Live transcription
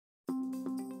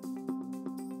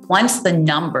Once the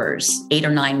numbers 8 or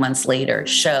 9 months later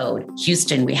showed,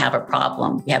 Houston, we have a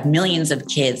problem. We have millions of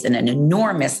kids and an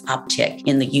enormous uptick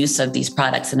in the use of these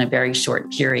products in a very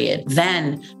short period.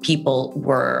 Then people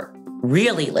were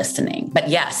really listening. But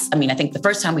yes, I think the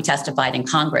first time we testified in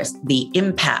Congress, the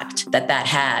impact that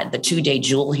had, the 2-day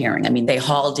Juul hearing, they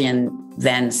hauled in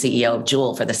then CEO of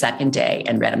Juul for the second day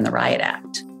and read him the Riot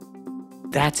Act.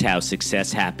 That's how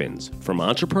success happens. From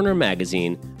Entrepreneur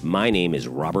Magazine, my name is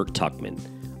Robert Tuchman.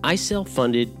 I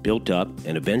self-funded, built up,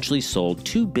 and eventually sold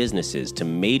 2 businesses to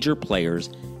major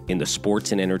players in the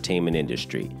sports and entertainment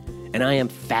industry. And I am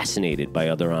fascinated by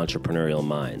other entrepreneurial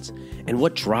minds and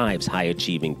what drives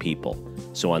high-achieving people.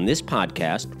 So on this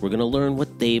podcast, we're going to learn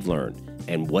what they've learned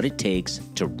and what it takes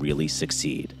to really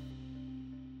succeed.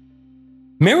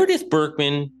 Meredith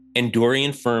Berkman and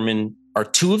Dorian Furman are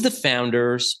 2 of the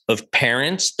founders of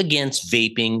Parents Against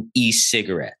Vaping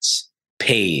E-Cigarettes,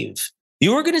 PAVE. The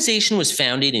organization was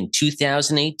founded in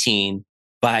 2018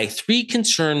 by 3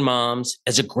 concerned moms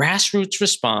as a grassroots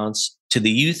response to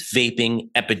the youth vaping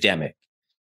epidemic.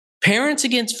 Parents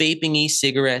Against Vaping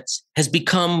E-Cigarettes has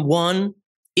become one,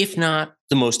 if not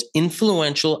the most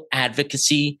influential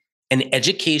advocacy and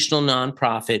educational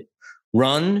nonprofit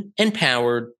run and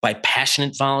powered by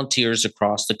passionate volunteers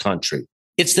across the country.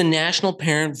 It's the national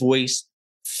parent voice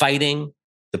fighting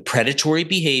the predatory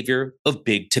behavior of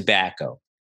big tobacco.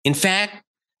 In fact,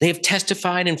 they have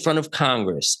testified in front of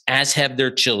Congress, as have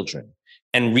their children.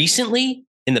 And recently,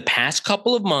 in the past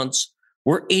couple of months,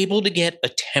 were able to get a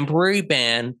temporary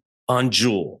ban on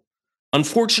Juul.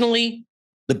 Unfortunately,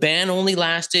 the ban only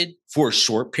lasted for a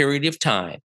short period of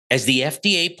time, as the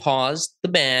FDA paused the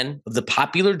ban of the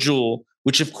popular Juul,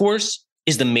 which of course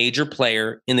is the major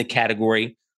player in the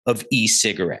category of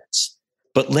e-cigarettes.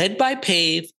 But led by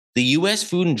PAVE, the U.S.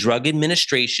 Food and Drug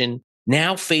Administration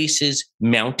now faces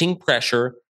mounting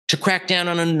pressure to crack down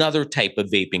on another type of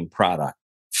vaping product.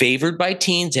 Favored by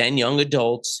teens and young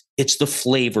adults, it's the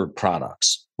flavored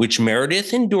products, which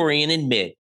Meredith and Dorian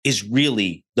admit is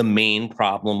really the main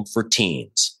problem for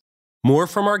teens. More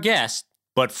from our guest,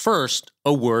 but first,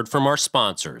 a word from our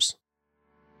sponsors.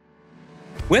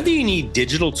 Whether you need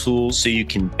digital tools so you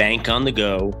can bank on the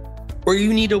go, or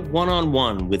you need a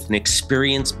one-on-one with an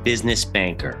experienced business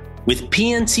banker, with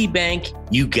PNC Bank,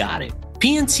 you got it.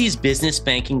 PNC's business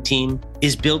banking team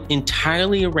is built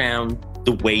entirely around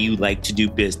the way you like to do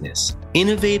business.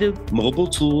 Innovative mobile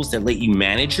tools that let you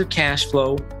manage your cash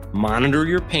flow, monitor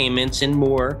your payments, and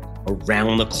more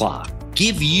around the clock.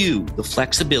 Give you the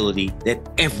flexibility that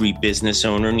every business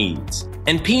owner needs.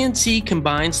 And PNC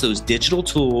combines those digital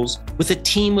tools with a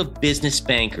team of business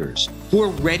bankers who are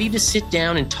ready to sit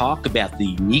down and talk about the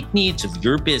unique needs of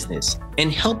your business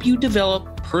and help you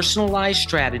develop personalized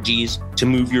strategies to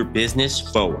move your business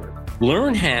forward.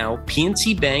 Learn how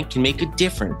PNC Bank can make a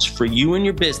difference for you and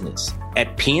your business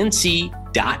at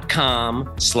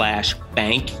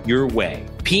pnc.com/bankyourway.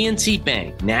 PNC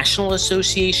Bank, National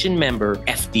Association member,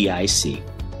 FDIC.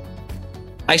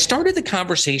 I started the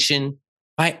conversation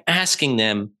by asking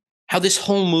them how this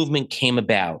whole movement came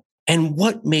about and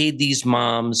what made these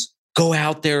moms go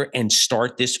out there and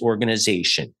start this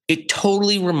organization. It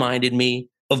totally reminded me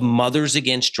of Mothers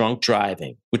Against Drunk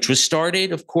Driving, which was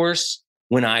started, of course,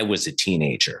 when I was a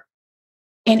teenager.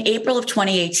 In April of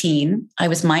 2018, I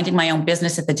was minding my own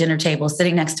business at the dinner table,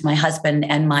 sitting next to my husband,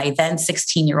 and my then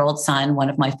 16-year-old son, one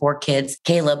of my 4 kids,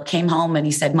 Caleb, came home and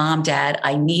he said, "Mom, Dad,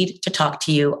 I need to talk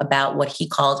to you about what he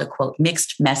called a, quote,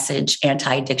 mixed message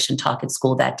anti-addiction talk at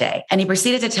school that day." And he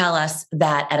proceeded to tell us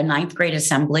that at a 9th grade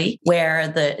assembly, where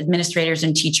the administrators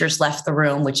and teachers left the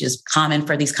room, which is common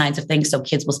for these kinds of things, so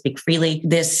kids will speak freely,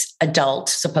 this adult,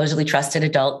 supposedly trusted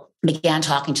adult, began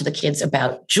talking to the kids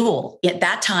about Juul. At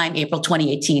that time, April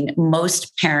 2018,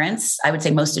 most parents, I would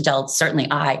say most adults, certainly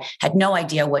I, had no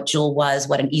idea what Juul was,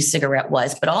 what an e-cigarette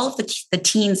was, but all of the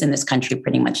teens in this country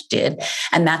pretty much did.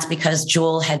 And that's because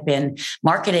Juul had been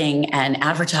marketing and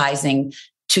advertising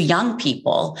to young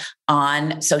people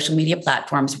on social media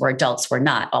platforms where adults were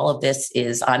not. All of this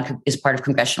is part of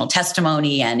congressional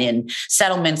testimony and in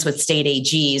settlements with state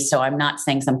AGs. So I'm not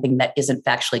saying something that isn't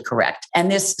factually correct.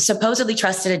 And this supposedly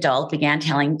trusted adult began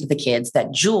telling the kids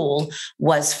that Juul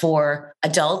was for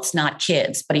adults, not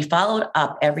kids. But he followed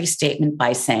up every statement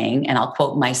by saying, and I'll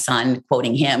quote my son,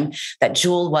 quoting him, that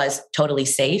Juul was totally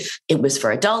safe. It was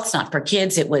for adults, not for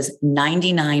kids. It was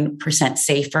 99%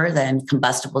 safer than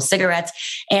combustible cigarettes,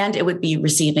 and it would be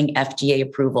receiving FDA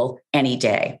approval any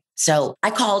day. So I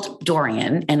called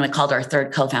Dorian and I called our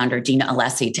third co-founder, Dina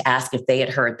Alessi, to ask if they had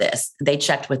heard this. They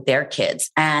checked with their kids.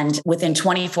 And within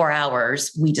 24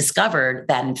 hours, we discovered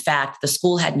that, in fact, the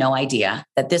school had no idea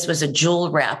that this was a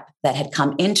Juul rep that had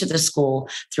come into the school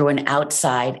through an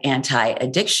outside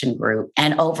anti-addiction group.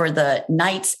 And over the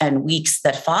nights and weeks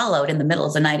that followed, in the middle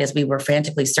of the night, as we were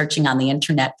frantically searching on the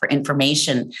internet for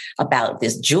information about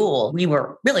this Juul, we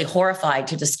were really horrified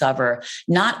to discover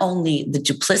not only the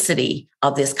duplicity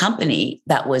of this company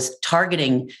that was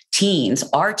targeting teens,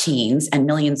 our teens, and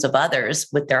millions of others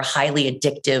with their highly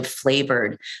addictive,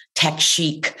 flavored, tech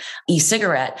chic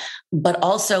e-cigarette, but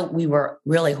also we were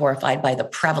really horrified by the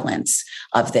prevalence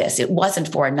of this. It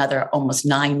wasn't for another almost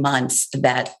 9 months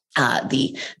that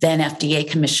the then FDA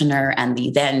commissioner and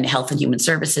the then Health and Human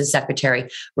Services secretary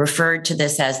referred to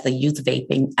this as the youth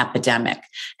vaping epidemic.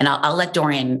 And I'll let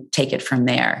Dorian take it from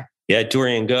there. Yeah,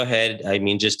 Dorian, go ahead. I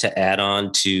mean, just to add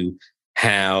on to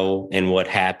how and what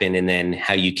happened and then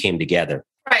how you came together.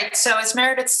 Right. So as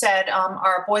Meredith said,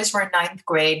 our boys were in 9th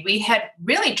grade. We had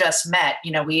really just met,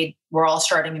 we were all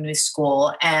starting a new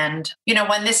school. And,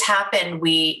 when this happened,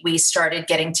 we started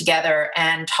getting together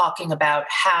and talking about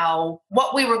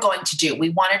what we were going to do. We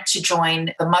wanted to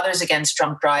join the Mothers Against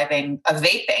Drunk Driving of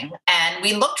vaping. And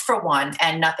we looked for one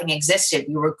and nothing existed.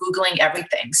 We were Googling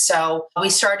everything. So we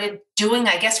started doing,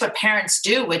 I guess, what parents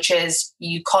do, which is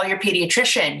you call your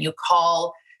pediatrician, you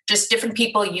call just different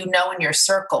people in your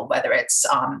circle, whether it's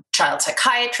child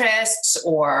psychiatrists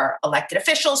or elected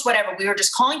officials, whatever. We were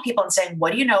just calling people and saying,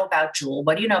 what do you know about Juul?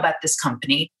 What do you know about this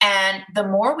company? And the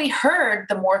more we heard,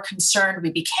 the more concerned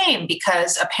we became,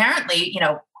 because apparently,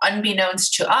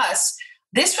 unbeknownst to us,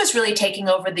 this was really taking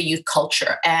over the youth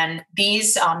culture. And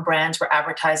these brands were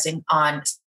advertising on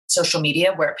social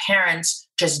media where parents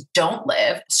just don't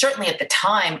live. Certainly at the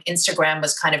time, Instagram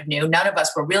was kind of new. None of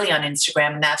us were really on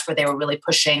Instagram, and that's where they were really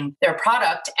pushing their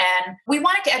product. And we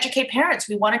wanted to educate parents.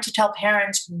 We wanted to tell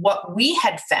parents what we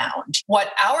had found,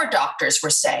 what our doctors were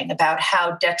saying about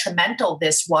how detrimental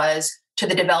this was to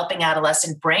the developing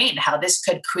adolescent brain, how this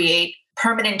could create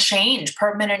permanent change,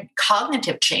 permanent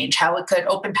cognitive change, how it could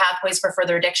open pathways for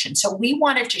further addiction. So we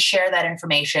wanted to share that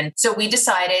information. So we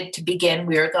decided to begin,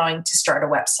 we were going to start a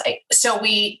website. So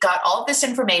we got all this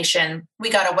information. We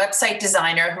got a website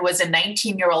designer who was a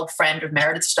 19-year-old friend of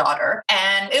Meredith's daughter.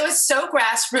 And it was so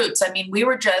grassroots. I mean, we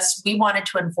wanted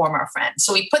to inform our friends.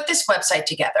 So we put this website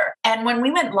together. And when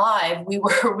we went live, we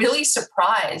were really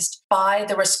surprised by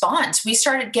the response. We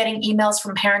started getting emails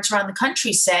from parents around the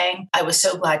country saying, I was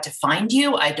so glad to find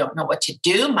you. I don't know what to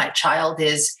do. My child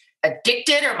is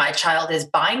addicted, or my child is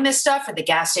buying this stuff, or the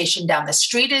gas station down the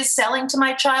street is selling to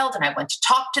my child. And I went to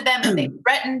talk to them and they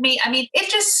threatened me. I mean, it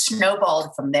just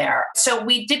snowballed from there. So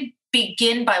we did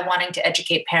begin by wanting to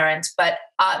educate parents, but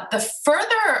the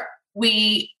further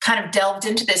we kind of delved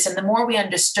into this and the more we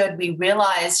understood, we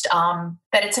realized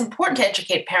that it's important to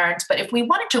educate parents. But if we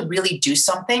wanted to really do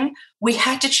something, we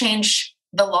had to change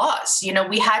the laws.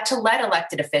 We had to let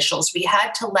elected officials, we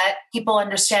had to let people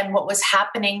understand what was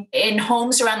happening in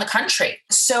homes around the country.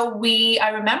 So I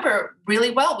remember really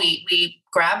well, we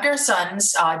grabbed our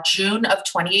sons June of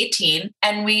 2018,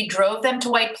 and we drove them to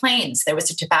White Plains. There was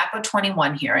a Tobacco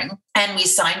 21 hearing, and we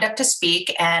signed up to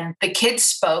speak, and the kids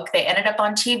spoke. They ended up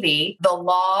on TV. The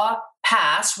law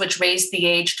passed, which raised the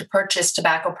age to purchase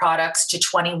tobacco products to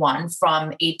 21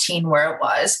 from 18 where it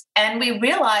was. And we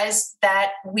realized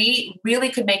that we really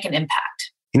could make an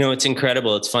impact. It's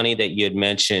incredible. It's funny that you had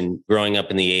mentioned growing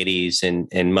up in the 80s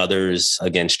and Mothers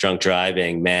Against Drunk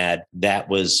Driving, MADD. That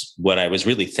was what I was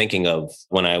really thinking of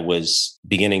when I was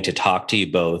beginning to talk to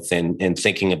you both and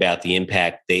thinking about the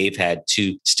impact they've had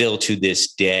still to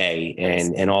this day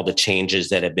and all the changes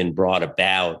that have been brought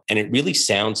about. And it really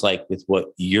sounds like with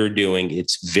what you're doing,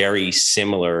 it's very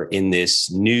similar in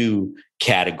this new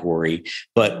category.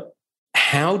 But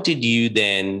how did you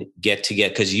then get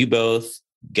together? Because you both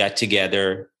got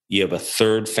together, you have a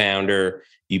third founder,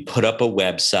 you put up a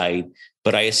website,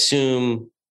 but I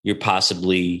assume you're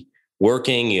possibly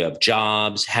working, you have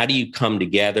jobs. How do you come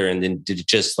together? And then did it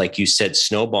just, like you said,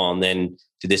 snowball, and then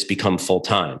did this become full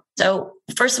time? So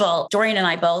first of all, Dorian and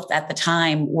I both at the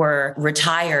time were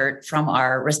retired from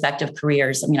our respective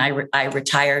careers. I mean, I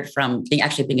retired from being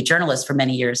a journalist for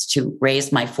many years to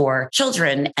raise my 4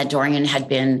 children. And Dorian had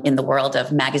been in the world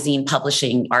of magazine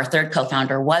publishing. Our third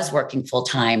co-founder was working full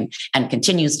time and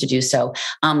continues to do so.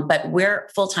 But we're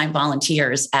full-time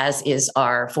volunteers, as is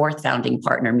our 4th founding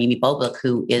partner, Mimi Bobuk,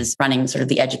 who is running sort of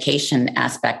the education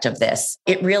aspect of this.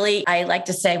 It really, I like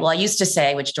to say, I used to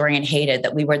say, which Dorian hated,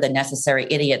 that we were the necessary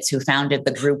idiots advocates who founded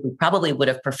the group we probably would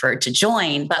have preferred to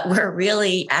join, but we're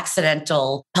really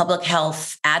accidental public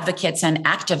health advocates and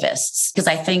activists. Because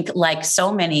I think, like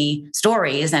so many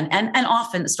stories, and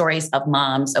often stories of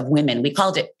moms, of women, we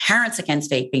called it Parents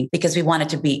Against Vaping because we wanted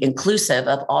to be inclusive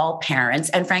of all parents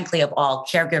and frankly of all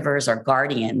caregivers or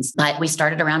guardians. But we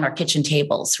started around our kitchen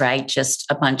tables, right? Just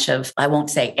a bunch of, I won't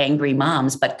say angry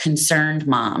moms, but concerned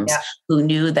moms who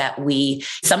knew that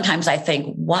sometimes I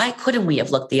think, why couldn't we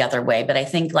have looked the other way? But I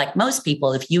think, like most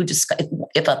people,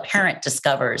 if a parent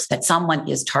discovers that someone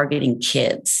is targeting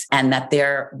kids and that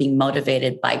they're being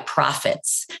motivated by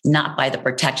profits, not by the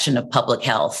protection of public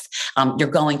health, you're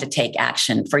going to take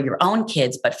action for your own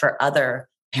kids, but for other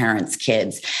parents'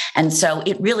 kids. And so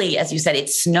it really, as you said, it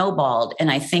snowballed. And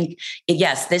I think,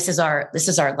 yes, this is our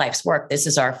life's work. This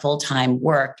is our full-time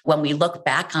work. When we look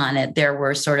back on it, there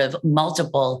were sort of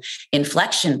multiple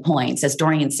inflection points. As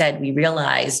Dorian said, we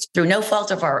realized through no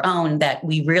fault of our own that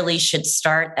we really should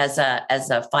start as a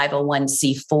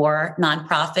 501c4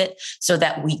 nonprofit so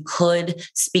that we could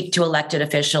speak to elected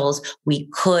officials. We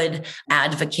could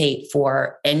advocate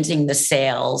for ending the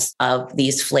sales of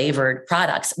these flavored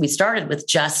products. We started with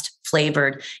just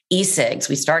flavored e-cigs.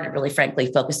 We started really,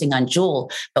 frankly, focusing on Juul,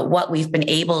 but what we've been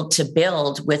able to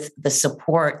build with the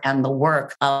support and the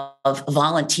work of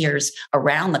volunteers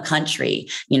around the country,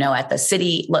 at the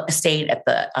city, state, at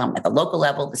the local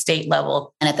level, the state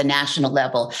level, and at the national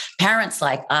level, parents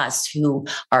like us who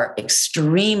are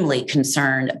extremely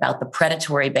concerned about the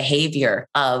predatory behavior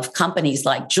of companies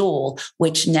like Juul,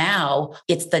 which now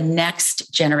it's the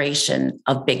next generation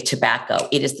of big tobacco.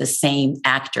 It is the same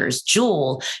actors.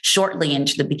 Juul, shortly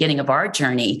into the beginning of our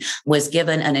journey, was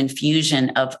given an infusion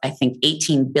of, I think,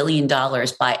 $18 billion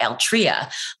by Altria,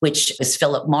 which is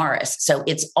Philip Morris. So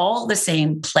it's all the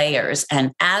same players.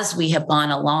 And as we have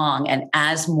gone along and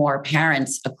as more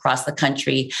parents across the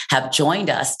country have joined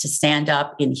us to stand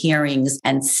up in hearings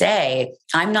and say,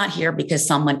 I'm not here because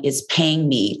someone is paying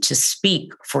me to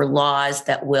speak for laws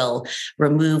that will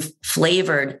remove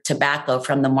flavored tobacco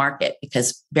from the market,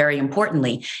 because very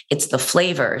importantly, it's the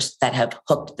flavors that have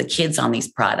hooked the kids on these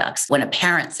products. When a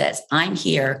parent says, I'm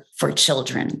here for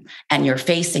children, and you're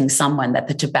facing someone that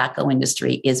the tobacco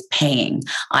industry is paying,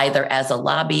 either as a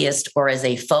lobbyist or as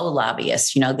a faux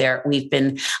lobbyist. We've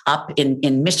been up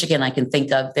in Michigan, I can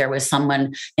think of, there was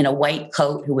someone in a white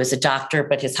coat who was a doctor,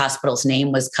 but his hospital's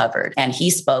name was covered. And he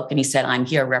spoke and he said, I'm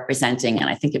here representing, and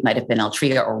I think it might have been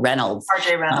Altria or Reynolds.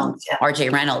 RJ Reynolds.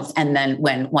 RJ Reynolds. And then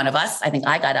when one of us, I think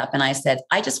I got up and I said,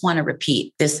 I just want to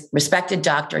repeat, this respected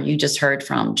doctor you just heard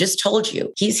from just told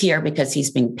you he's here because he's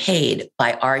being paid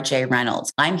by RJ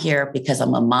Reynolds. I'm here because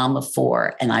I'm a mom of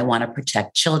 4 and I want to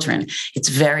protect children. It's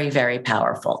very, very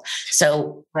powerful.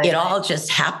 So It all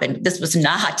just happened. This was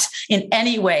not in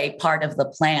any way part of the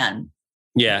plan.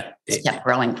 Yeah. It kept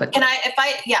growing quickly.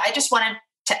 I just wanted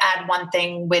to add one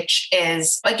thing, which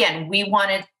is, again, we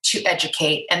wanted to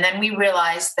educate, and then we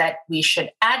realized that we should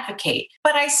advocate.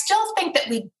 But I still think that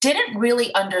we didn't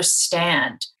really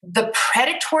understand the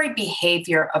predatory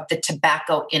behavior of the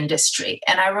tobacco industry.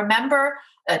 And I remember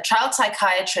a child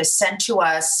psychiatrist sent to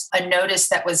us a notice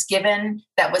that was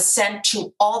sent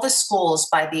to all the schools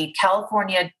by the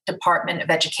California Department of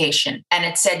Education. And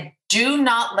it said, do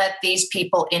not let these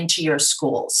people into your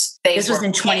schools. This was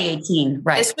in 2018,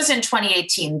 right? This was in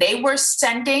 2018. They were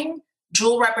sending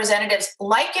Juul representatives,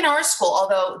 like in our school,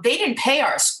 although they didn't pay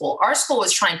our school. Our school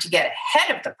was trying to get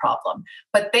ahead of the problem,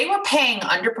 but they were paying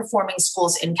underperforming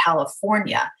schools in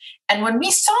California. And when we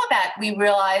saw that, we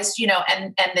realized,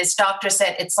 and this doctor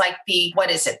said, it's like the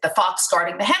fox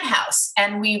guarding the hen house.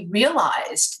 And we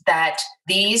realized that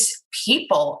these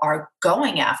people are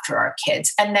going after our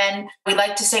kids. And then we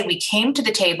like to say we came to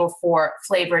the table for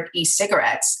flavored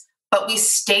e-cigarettes, but we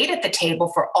stayed at the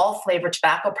table for all flavored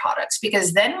tobacco products,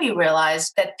 because then we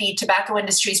realized that the tobacco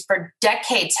industries for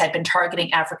decades had been targeting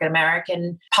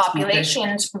African-American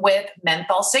populations with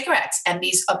menthol cigarettes and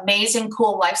these amazing,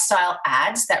 cool lifestyle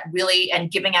ads that really,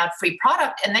 and giving out free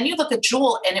product. And then you look at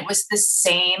Juul and it was the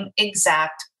same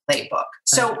exact playbook.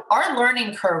 So our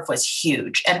learning curve was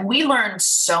huge and we learned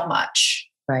so much.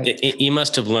 Right. You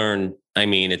must have learned. I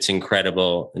mean, it's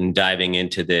incredible in diving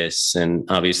into this, and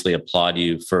obviously applaud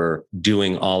you for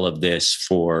doing all of this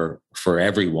for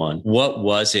everyone. What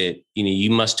was it? You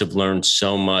must have learned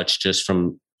so much just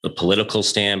from a political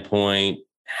standpoint,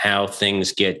 how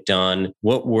things get done.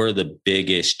 What were the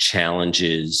biggest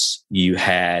challenges you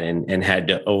had and had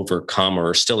to overcome,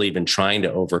 or still even trying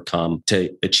to overcome,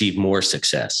 to achieve more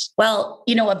success? Well,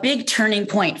 a big turning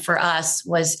point for us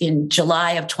was in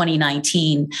July of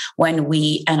 2019 when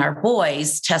we and our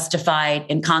boys testified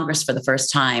in Congress for the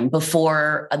first time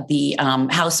before the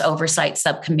House Oversight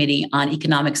Subcommittee on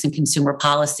Economics and Consumer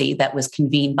Policy that was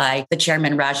convened by the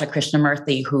chairman, Raja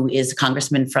Krishnamurthy, who is a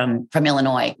congressman from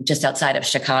Illinois, just outside of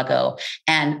Chicago.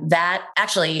 And that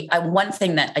actually, one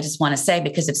thing that I just want to say,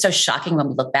 because it's so shocking when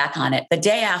we look back on it, the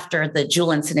day after the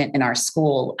Juul incident in our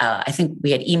school, I think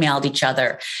we had emailed each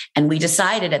other, and we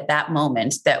decided at that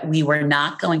moment that we were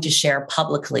not going to share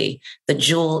publicly the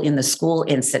Juul in the school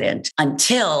incident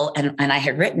until, and I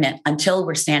had written it, until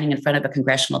we're standing in front of a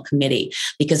congressional committee,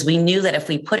 because we knew that if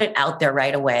we put it out there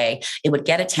right away, it would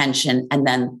get attention and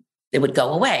then it would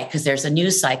go away because there's a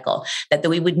news cycle, that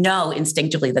we would know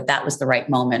instinctively that that was the right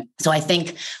moment. So I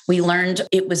think we learned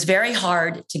it was very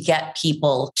hard to get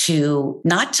people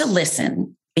not to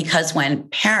listen, because when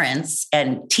parents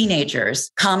and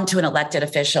teenagers come to an elected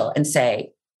official and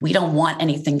say, we don't want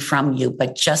anything from you,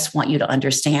 but just want you to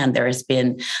understand there has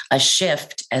been a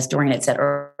shift, as Dorian had said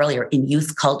earlier, in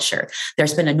youth culture.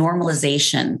 There's been a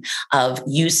normalization of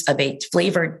use of a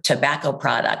flavored tobacco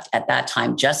product, at that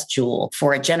time, just Juul,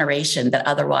 for a generation that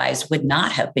otherwise would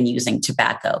not have been using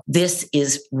tobacco. This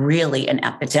is really an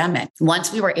epidemic.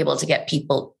 Once we were able to get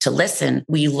people to listen,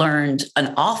 we learned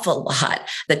an awful lot.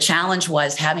 The challenge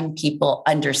was having people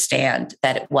understand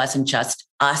that it wasn't just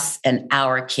us and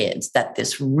our kids, that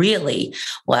this really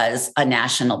was a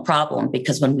national problem.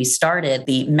 Because when we started,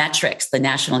 the metrics, the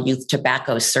National Youth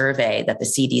Tobacco Survey that the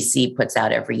CDC puts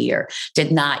out every year,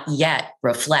 did not yet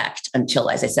reflect until,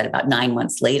 as I said, about 9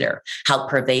 months later, how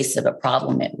pervasive a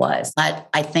problem it was. But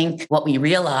I think what we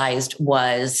realized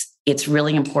was it's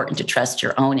really important to trust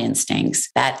your own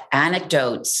instincts, that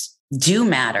anecdotes do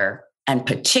matter, and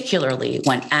particularly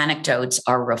when anecdotes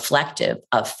are reflective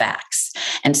of facts.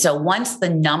 And so once the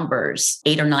numbers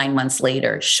 8 or 9 months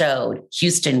later showed,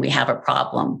 Houston, we have a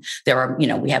problem.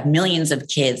 We have millions of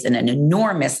kids and an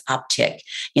enormous uptick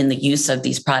in the use of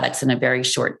these products in a very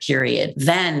short period,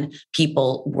 then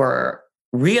people were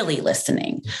really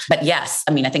listening. But yes,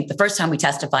 I think the first time we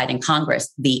testified in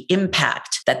Congress, the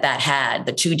impact that had,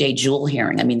 the 2-day Juul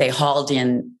hearing, they hauled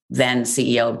in then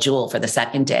CEO of Juul for the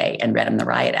second day and read him the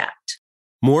Riot Act.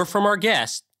 More from our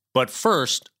guest, but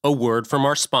first, a word from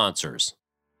our sponsors.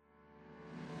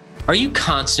 Are you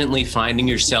constantly finding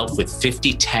yourself with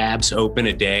 50 tabs open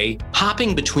a day,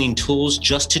 hopping between tools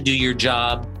just to do your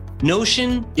job?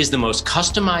 Notion is the most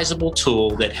customizable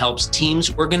tool that helps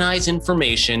teams organize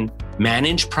information,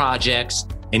 manage projects,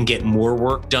 and get more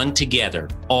work done together,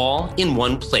 all in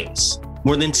one place.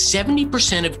 More than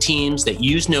 70% of teams that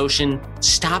use Notion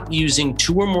stop using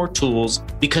 2 or more tools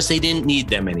because they didn't need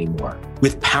them anymore.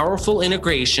 With powerful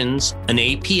integrations, an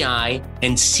API,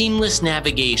 and seamless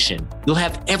navigation, you'll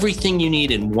have everything you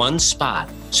need in one spot,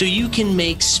 so you can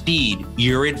make speed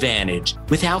your advantage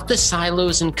without the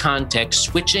silos and context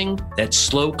switching that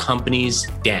slow companies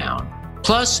down.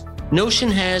 Plus,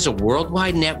 Notion has a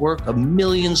worldwide network of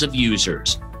millions of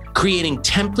users, creating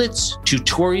templates,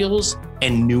 tutorials,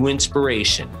 and new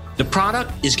inspiration. The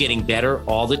product is getting better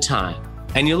all the time,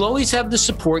 and you'll always have the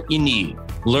support you need.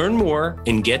 Learn more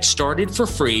and get started for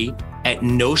free at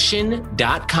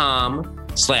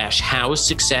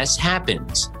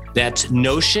notion.com/howsuccesshappens. That's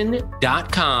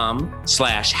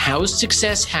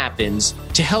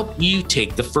notion.com/howsuccesshappens to help you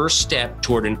take the first step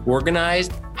toward an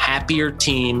organized, happier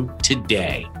team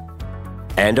today.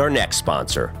 And our next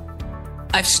sponsor.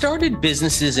 I've started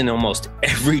businesses in almost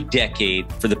every decade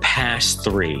for the past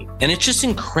 3, and it's just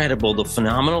incredible the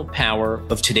phenomenal power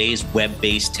of today's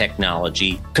web-based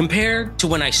technology compared to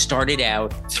when I started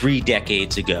out 3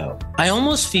 decades ago. I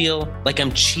almost feel like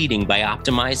I'm cheating by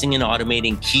optimizing and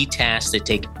automating key tasks that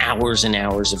take hours and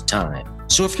hours of time.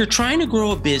 So if you're trying to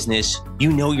grow a business, you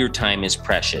know your time is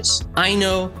precious. I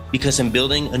know because I'm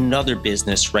building another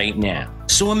business right now.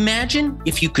 So imagine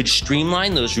if you could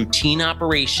streamline those routine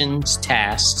operations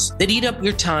tasks that eat up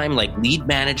your time, like lead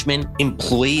management,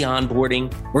 employee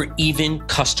onboarding, or even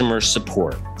customer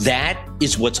support. That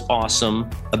is what's awesome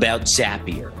about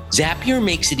Zapier. Zapier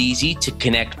makes it easy to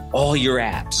connect all your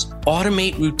apps,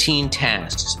 automate routine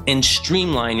tasks, and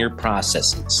streamline your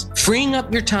processes. Freeing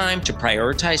up your time to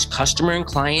prioritize customer and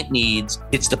client needs,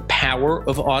 it's the power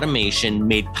of automation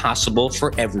made possible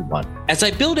for everyone. As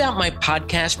I build out my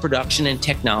podcast production and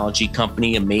technology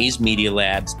company, Amaze Media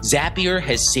Labs, Zapier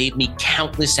has saved me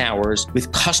countless hours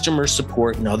with customer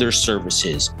support and other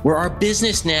services, where our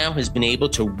business now has been able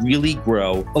to really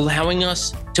grow, allowing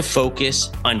us to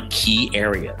focus on key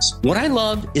areas. What I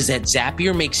love is that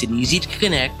Zapier makes it easy to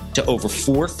connect to over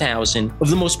 4,000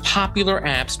 of the most popular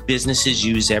apps businesses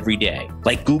use every day,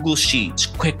 like Google Sheets,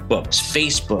 QuickBooks,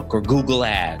 Facebook, or Google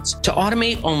Ads, to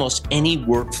automate almost any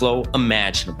workflow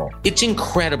imaginable. It's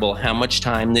incredible how much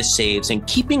time this saves in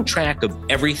keeping track of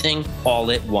everything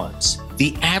all at once.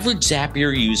 The average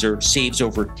Zapier user saves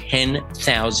over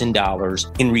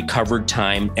 $10,000 in recovered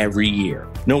time every year.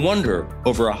 No wonder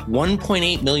over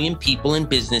 1.8 million people and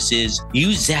businesses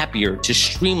use Zapier to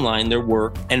streamline their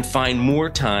work and find more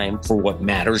time for what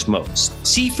matters most.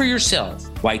 See for yourself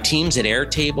why teams at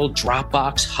Airtable,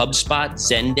 Dropbox, HubSpot,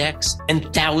 Zendesk,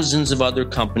 and thousands of other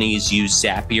companies use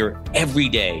Zapier every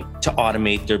day to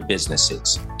automate their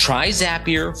businesses. Try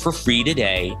Zapier for free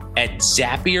today at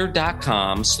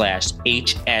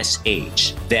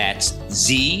zapier.com/HSH. That's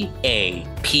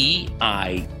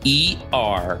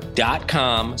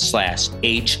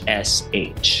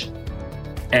ZAPIER.com/HSH.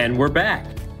 And we're back.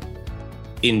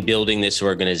 In building this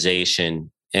organization,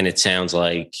 and it sounds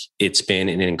like it's been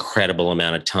an incredible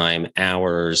amount of time,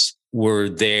 hours.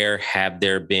 Have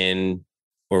there been,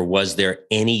 or was there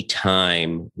any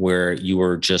time where you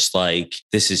were just like,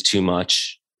 this is too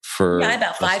much?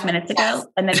 About 5 minutes ago.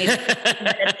 And then maybe 15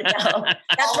 minutes ago.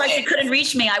 That's why you couldn't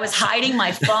reach me. I was hiding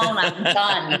my phone. I'm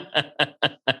done.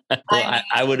 Well,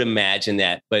 I would imagine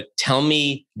that. But tell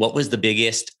me, what was the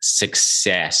biggest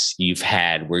success you've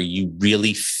had where you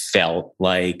really felt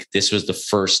like this was the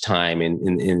first time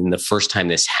in the first time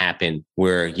this happened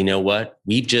where, you know what,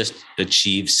 we've just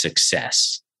achieved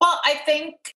success? Well, I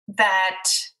think that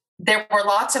there were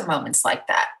lots of moments like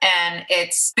that. And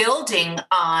it's building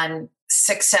on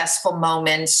successful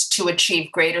moments to achieve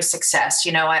greater success.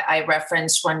 You know, I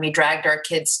referenced when we dragged our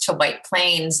kids to White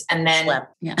Plains and then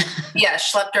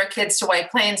schlepped our kids to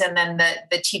White Plains, and then the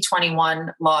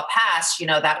T21 law passed. You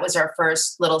know, that was our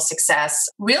first little success.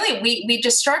 Really, we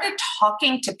just started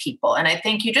talking to people, and I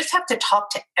think you just have to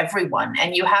talk to everyone,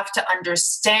 and you have to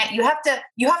understand. You have to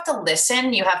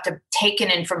listen. You have to take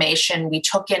in information. We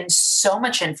took in so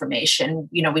much information.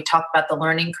 You know, we talked about the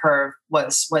learning curve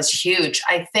was huge.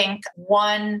 I think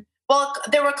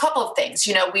there were a couple of things.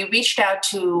 You know, we reached out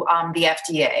to the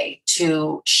FDA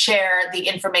to share the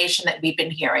information that we've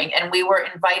been hearing, and we were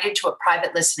invited to a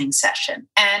private listening session.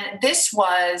 And this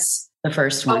was the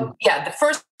first one. The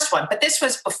first one. But this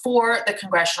was before the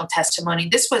congressional testimony.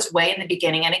 This was way in the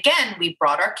beginning. And again, we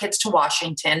brought our kids to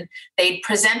Washington. They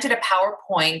presented a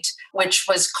PowerPoint, which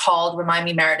was called, remind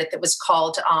me, Meredith, it was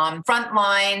called Front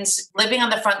Lines, Living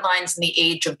on the Front Lines in the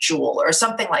Age of Juul, or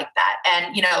something like that.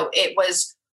 And, you know, it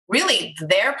was really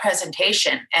their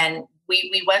presentation. And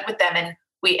we went with them, and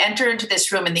we enter into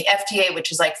this room in the FDA,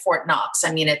 which is like Fort Knox.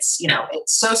 I mean, it's, you know,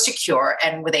 it's so secure.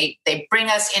 And they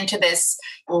bring us into this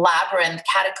labyrinth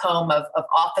catacomb of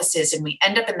offices. And we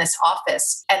end up in this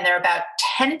office, and there are about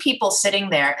 10 people sitting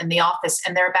there in the office,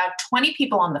 and there are about 20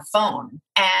 people on the phone.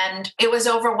 And it was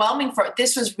overwhelming.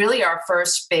 This was really our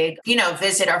first big,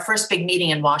 visit, our first big meeting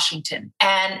in Washington.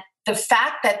 And the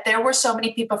fact that there were so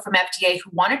many people from FDA who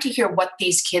wanted to hear what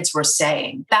these kids were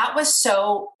saying, that was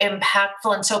so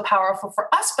impactful and so powerful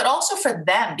for us, but also for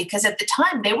them, because at the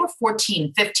time they were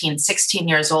 14, 15, 16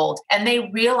 years old, and they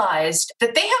realized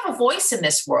that they have a voice in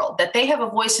this world, that they have a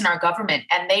voice in our government,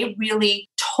 and they really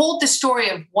told the story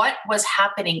of what was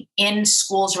happening in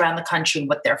schools around the country,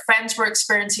 what their friends were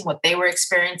experiencing, what they were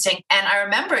experiencing. And I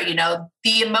remember,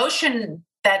 the emotion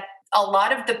that a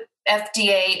lot of the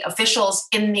FDA officials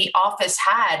in the office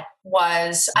had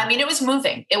was, it was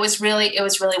moving. It was really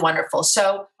wonderful.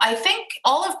 So I think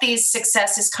all of these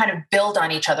successes kind of build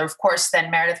on each other. Of course, then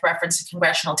Meredith referenced the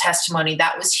congressional testimony.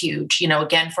 That was huge.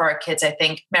 Again, for our kids, I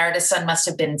think Meredith's son must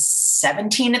have been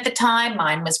 17 at the time.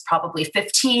 Mine was probably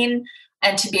 15.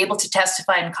 And to be able to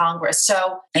testify in Congress.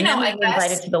 So, we were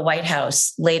invited to the White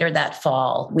House later that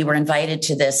fall. We were invited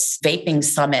to this vaping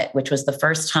summit, which was the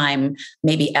first time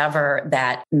maybe ever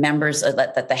that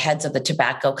that the heads of the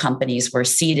tobacco companies were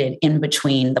seated in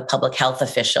between the public health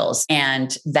officials.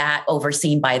 And that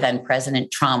overseen by then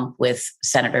President Trump with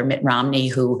Senator Mitt Romney,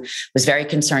 who was very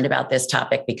concerned about this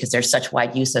topic because there's such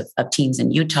wide use of teens in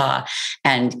Utah,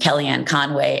 and Kellyanne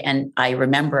Conway. And I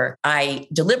remember I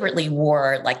deliberately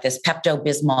wore like this Pepto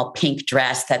Pepto-Bismol pink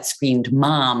dress that screamed,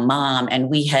 "Mom, Mom." And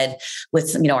we had,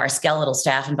 with our skeletal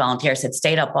staff and volunteers, had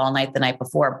stayed up all night the night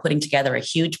before, putting together a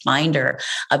huge binder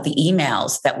of the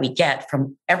emails that we get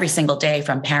from every single day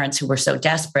from parents who were so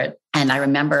desperate. And I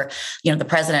remember, the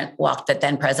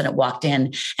then president walked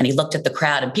in and he looked at the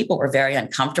crowd and people were very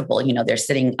uncomfortable.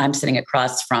 I'm sitting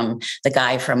across from the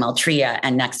guy from Altria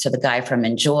and next to the guy from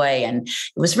Enjoy. And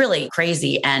it was really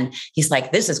crazy. And he's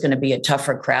like, "This is going to be a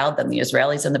tougher crowd than the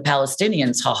Israelis and the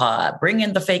Palestinians. Haha, bring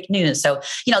in the fake news." So,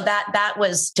 that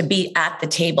was to be at the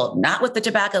table, not with the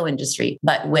tobacco industry,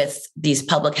 but with these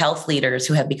public health leaders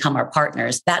who have become our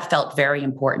partners. That felt very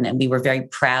important. And we were very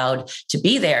proud to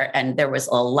be there. And there was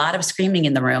a lot of screaming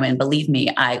in the room. And believe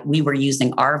me, we were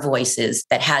using our voices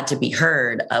that had to be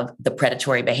heard of the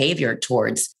predatory behavior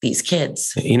towards these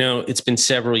kids. It's been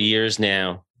several years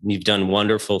now. You've done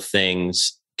wonderful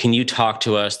things. Can you talk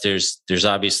to us? There's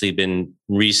obviously been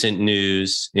recent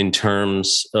news in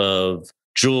terms of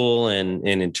Juul and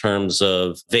in terms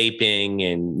of vaping,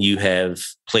 and you have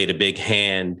played a big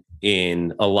hand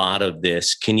in a lot of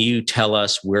this. Can you tell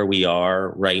us where we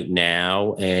are right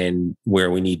now and where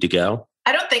we need to go?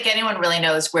 I don't think anyone really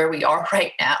knows where we are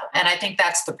right now. And I think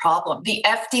that's the problem. The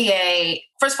FDA,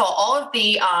 first of all of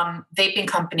the vaping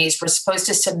companies were supposed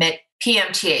to submit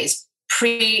PMTAs,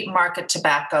 pre-market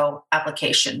tobacco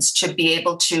applications, to be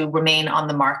able to remain on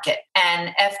the market.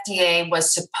 And FDA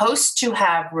was supposed to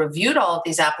have reviewed all of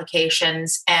these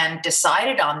applications and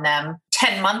decided on them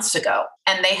 10 months ago,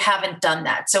 and they haven't done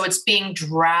that. So it's being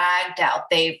dragged out.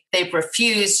 They've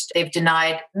refused, they've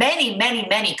denied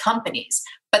many companies,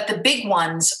 but the big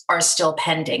ones are still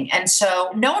pending. And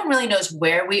so no one really knows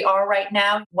where we are right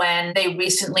now. When they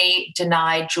recently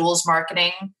denied Juul's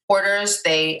marketing orders,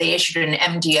 they issued an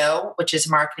MDO, which is a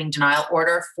marketing denial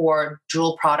order for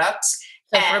Juul products.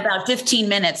 So for about 15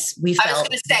 minutes, we felt— I was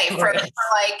going to say, for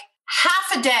like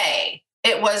half a day,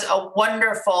 it was a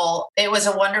wonderful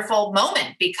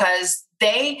moment, because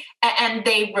they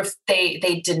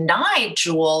denied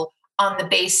Juul on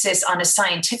a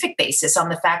scientific basis, on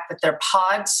the fact that their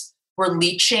pods were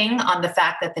leaching, on the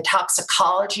fact that the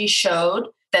toxicology showed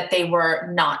that they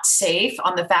were not safe,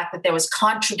 on the fact that there was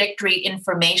contradictory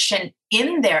information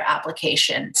in their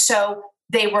application. So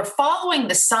they were following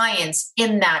the science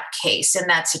in that case, in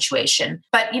that situation.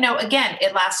 But, again,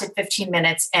 it lasted 15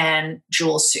 minutes and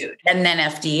Juul sued. And then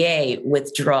FDA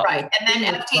withdrew. Right. And then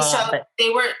FDA, so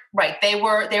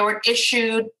they were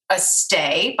issued a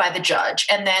stay by the judge.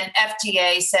 And then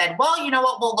FDA said, well, you know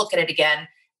what, we'll look at it again.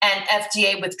 And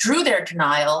FDA withdrew their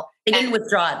denial. They didn't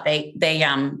withdraw it. They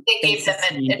gave them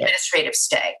an administrative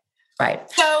stay. Right.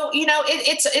 So,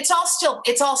 it's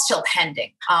all still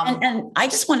pending. And I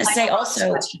just want to say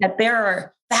also that there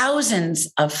are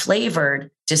thousands of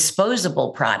flavored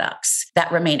disposable products that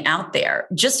remain out there.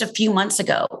 Just a few months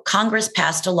ago, Congress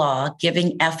passed a law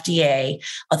giving FDA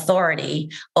authority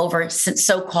over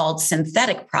so-called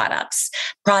synthetic products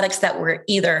that were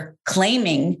either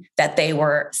claiming that they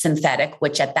were synthetic,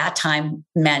 which at that time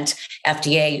meant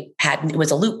it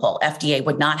was a loophole. FDA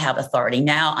would not have authority.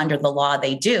 Now, under the law,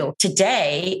 they do.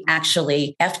 Today,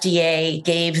 actually, FDA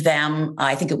gave them,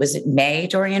 I think it was in May,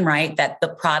 Dorian, right, that the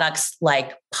products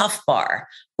like Puff Bar,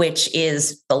 which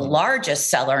is the largest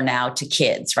seller now to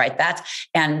kids, right?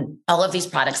 And all of these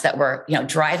products that were,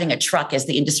 driving a truck, as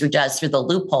the industry does, through the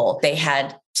loophole, they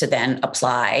had to then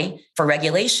apply for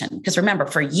regulation. Because remember,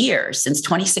 for years, since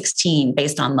 2016,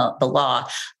 based on the law,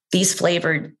 these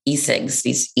flavored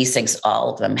e-cigs,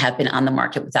 all of them have been on the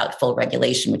market without full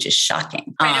regulation, which is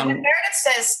shocking. Right, and when Meredith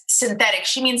says synthetic,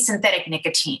 she means synthetic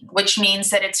nicotine, which means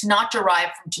that it's not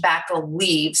derived from tobacco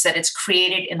leaves, that it's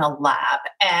created in a lab.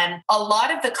 And a lot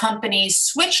of the companies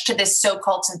switched to this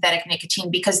so-called synthetic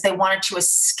nicotine because they wanted to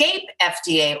escape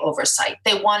FDA oversight.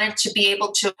 They wanted to be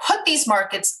able to put these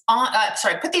products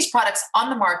on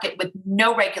the market with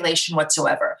no regulation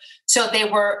whatsoever. So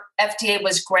FDA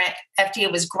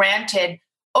was granted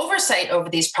oversight over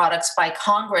these products by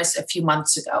Congress a few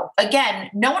months ago. Again,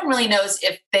 no one really knows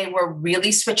if they were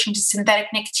really switching to synthetic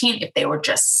nicotine, if they were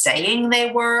just saying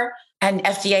they were. And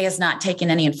FDA has not taken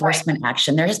any enforcement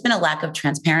action. There has been a lack of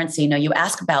transparency. You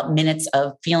ask about minutes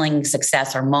of feeling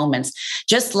success or moments.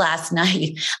 Just last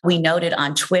night, we noted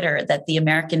on Twitter that the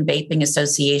American Vaping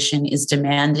Association is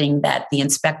demanding that the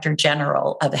Inspector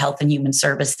General of Health and Human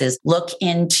Services look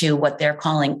into what they're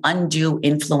calling undue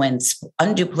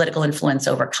political influence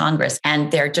over Congress.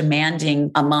 And they're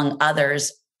demanding, among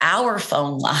others, our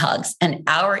phone logs and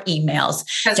our emails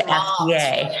to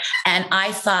FDA. And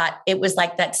I thought it was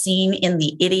like that scene in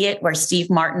The Idiot where Steve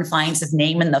Martin finds his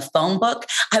name in the phone book.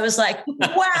 I was like,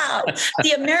 wow,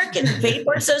 the American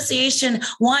Vapor Association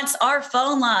wants our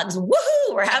phone logs.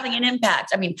 Woohoo, we're having an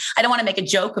impact. I mean, I don't want to make a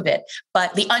joke of it,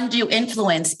 but the undue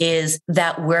influence is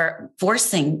that we're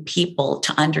forcing people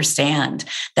to understand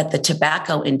that the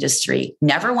tobacco industry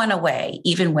never went away,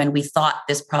 even when we thought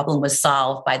this problem was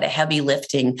solved by the heavy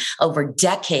lifting over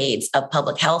decades of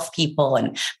public health people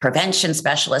and prevention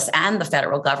specialists and the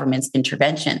federal government's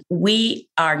intervention. We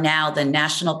are now the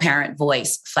national parent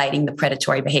voice fighting the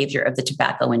predatory behavior of the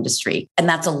tobacco industry. And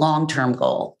that's a long-term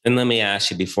goal. And let me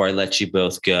ask you before I let you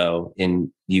both go,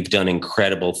 and you've done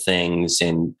incredible things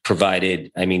and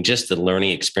provided, just the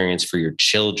learning experience for your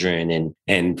children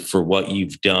and for what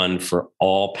you've done for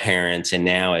all parents. And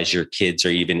now as your kids are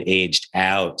even aged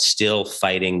out, still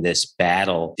fighting this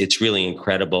battle. It's really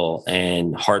incredible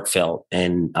and heartfelt.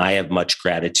 And I have much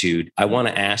gratitude. I want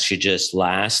to ask you just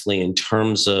lastly, in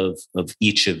terms of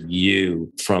each of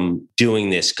you from doing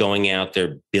this, going out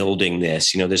there, building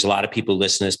this, there's a lot of people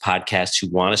listening to this podcast who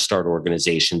want to start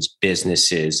organizations,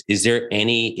 businesses. Is there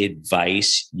any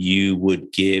advice you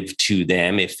would give to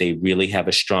them if they really have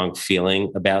a strong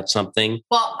feeling about something?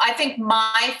 Well, I think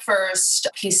my first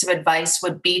piece of advice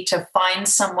would be to find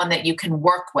someone that you can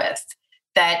work with,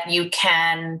 that you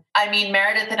can,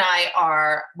 Meredith and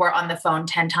we're on the phone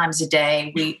 10 times a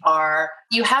day.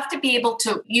 You have to be able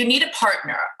to, you need a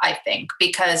partner, I think,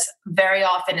 because very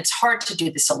often it's hard to do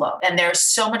this alone. And there's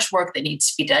so much work that needs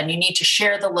to be done. You need to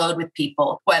share the load with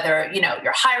people, whether,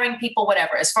 you're hiring people,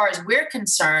 whatever. As far as we're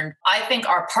concerned, I think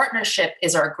our partnership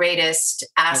is our greatest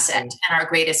asset and our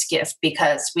greatest gift,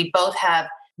 because we both have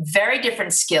very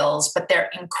different skills, but they're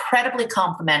incredibly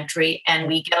complementary, and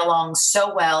we get along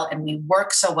so well and we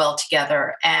work so well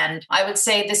together. And I would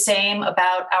say the same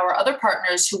about our other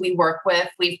partners who we work with.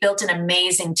 We've built an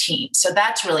amazing team. So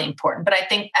that's really important. But I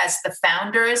think as the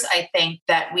founders, I think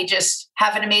that we just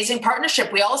have an amazing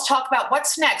partnership. We always talk about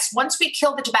what's next. Once we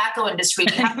kill the tobacco industry,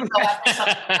 we have to go after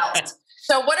something else.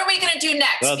 So what are we going to do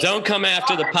next? Well, don't come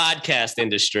after the podcast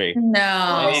industry.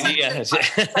 No. So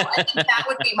I think that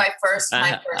would be my first.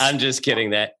 I'm just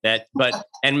kidding.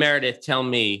 And Meredith, tell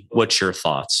me, what's your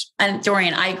thoughts? And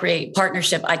Dorian, I agree.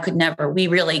 Partnership, we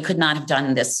really could not have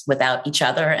done this without each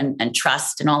other and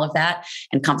trust and all of that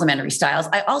and complementary styles.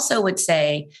 I also would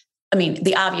say,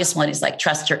 the obvious one is like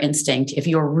trust your instinct. If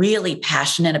you're really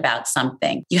passionate about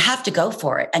something, you have to go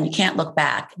for it and you can't look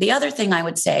back. The other thing I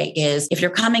would say is if you're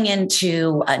coming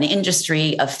into an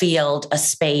industry, a field, a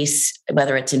space,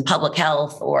 whether it's in public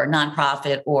health or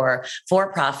nonprofit or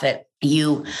for-profit,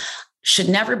 you should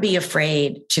never be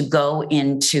afraid to go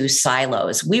into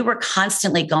silos. We were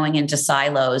constantly going into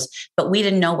silos, but we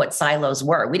didn't know what silos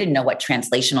were. We didn't know what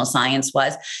translational science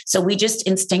was. So we just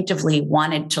instinctively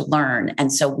wanted to learn.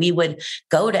 And so we would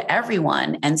go to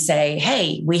everyone and say,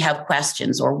 hey, we have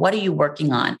questions, or what are you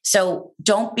working on? So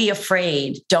don't be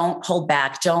afraid. Don't hold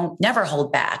back. Never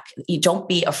hold back. You don't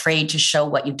be afraid to show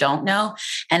what you don't know.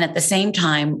 And at the same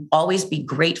time, always be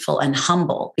grateful and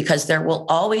humble, because there will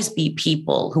always be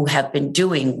people who have been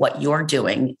doing what you're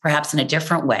doing, perhaps in a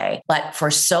different way, but for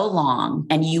so long.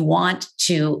 And you want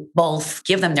to both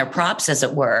give them their props, as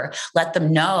it were, let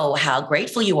them know how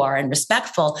grateful you are and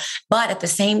respectful. But at the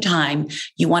same time,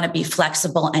 you want to be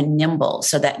flexible and nimble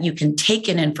so that you can take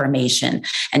in information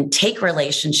and take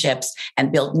relationships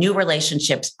and build new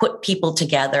relationships, put people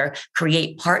together,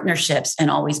 create partnerships,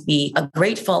 and always be a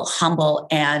grateful, humble,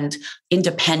 and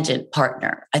independent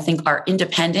partner. I think our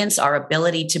independence, our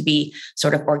ability to be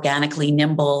sort of organically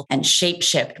nimble and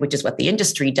shapeshift, which is what the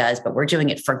industry does, but we're doing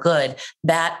it for good.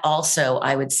 That also,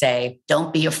 I would say,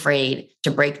 don't be afraid to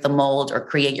break the mold or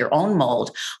create your own mold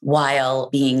while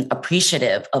being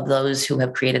appreciative of those who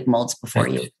have created molds before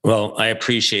you. Well, I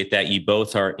appreciate that. You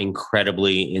both are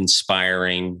incredibly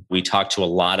inspiring. We talk to a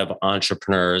lot of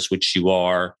entrepreneurs, which you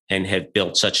are, and have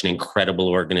built such an incredible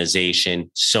organization,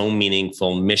 so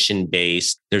meaningful,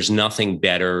 mission-based. There's nothing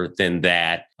better than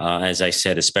that. As I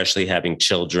said, especially having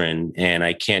children. And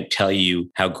I can't tell you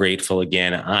how grateful,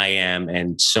 again, I am,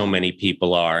 and so many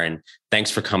people are. And thanks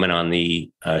for coming on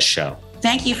the show.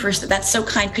 Thank you that's so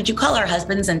kind. Could you call our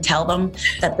husbands and tell them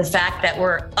that the fact that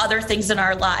we're other things in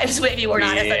our lives, maybe we're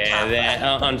not at the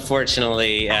top?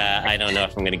 Unfortunately, I don't know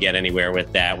if I'm going to get anywhere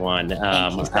with that one.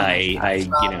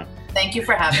 Thank you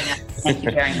for having us. Thank you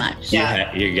very much.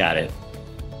 Yeah, you got it.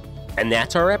 And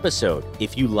that's our episode.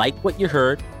 If you like what you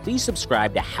heard, please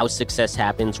subscribe to How Success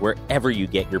Happens wherever you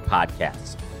get your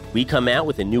podcasts. We come out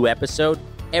with a new episode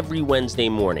every Wednesday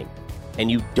morning,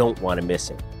 and you don't want to miss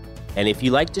it. And if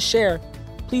you like to share,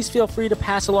 please feel free to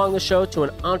pass along the show to an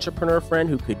entrepreneur friend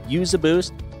who could use a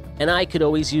boost, and I could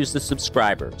always use the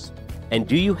subscribers. And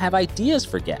do you have ideas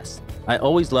for guests? I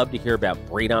always love to hear about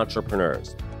great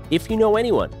entrepreneurs. If you know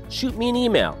anyone, shoot me an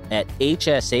email at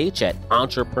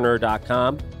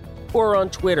hsh@entrepreneur.com or on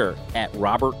Twitter at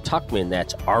Robert Tuchman,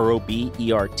 that's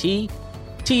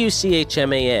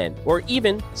RobertTuchman, or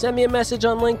even send me a message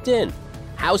on LinkedIn.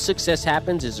 How Success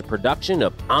Happens is a production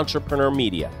of Entrepreneur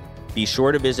Media. Be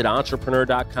sure to visit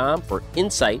entrepreneur.com for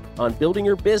insight on building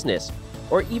your business,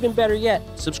 or even better yet,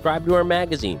 subscribe to our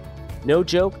magazine. No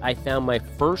joke, I found my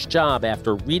first job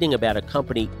after reading about a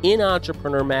company in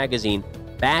Entrepreneur Magazine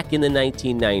back in the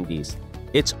 1990s.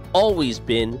 It's always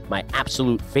been my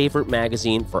absolute favorite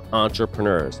magazine for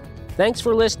entrepreneurs. Thanks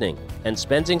for listening and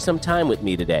spending some time with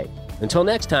me today. Until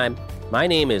next time, my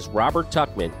name is Robert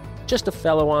Tuchman, just a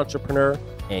fellow entrepreneur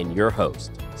and your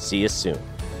host. See you soon.